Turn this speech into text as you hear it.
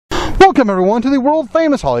Welcome everyone to the world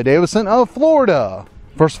famous Harley Davidson of Florida.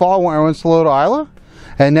 First of all, I want to Lauderdale, Iowa.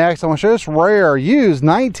 And next I want to show this rare used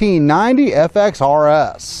 1990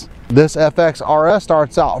 FXRS. This FXRS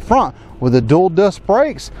starts out front with the dual disc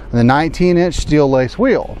brakes and the 19-inch steel lace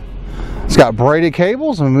wheel. It's got braided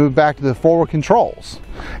cables, and we move back to the forward controls.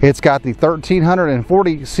 It's got the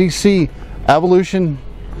 1340cc Evolution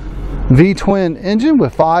V-twin engine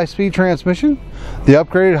with 5-speed transmission, the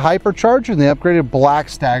upgraded hypercharger, and the upgraded black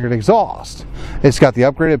staggered exhaust. It's got the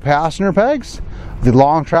upgraded passenger pegs, the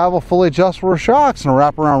long travel fully adjustable shocks, and a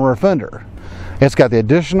wraparound rear fender. It's got the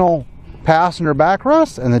additional passenger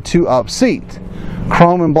backrest and the 2-up seat,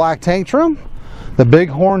 chrome and black tank trim, the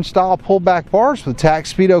bighorn style pullback bars with tack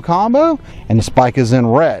speedo combo, and the spike is in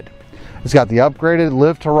red. It's got the upgraded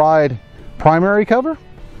live to ride primary cover.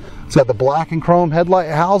 It's got the black and chrome headlight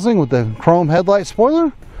housing with the chrome headlight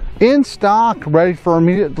spoiler in stock, ready for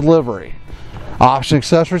immediate delivery. Option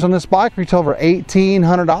accessories on this bike retail for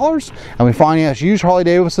 $1,800, and we finance used Harley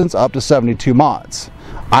Davidsons up to 72 months.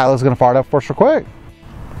 All right, let's get fired up for us real quick.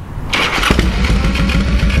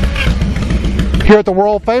 Here at the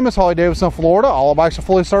world famous Harley Davidson of Florida, all our bikes are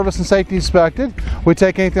fully serviced and safety inspected. We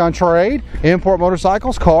take anything on trade, import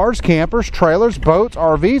motorcycles, cars, campers, trailers, boats,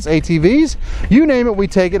 RVs, ATVs, you name it, we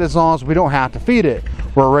take it as long as we don't have to feed it.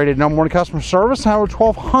 We're rated #1 customer service, and over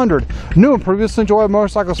 1,200 new and previously enjoyed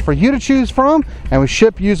motorcycles for you to choose from, and we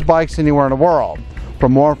ship used bikes anywhere in the world. For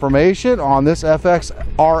more information on this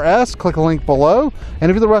FXRS, click the link below. And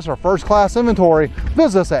if you're the rest of our first class inventory,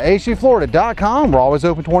 visit us at hvflorida.com. We're always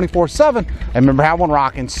open 24/7. And remember, have one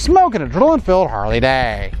rocking, smoking, a drilling filled Harley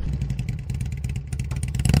day.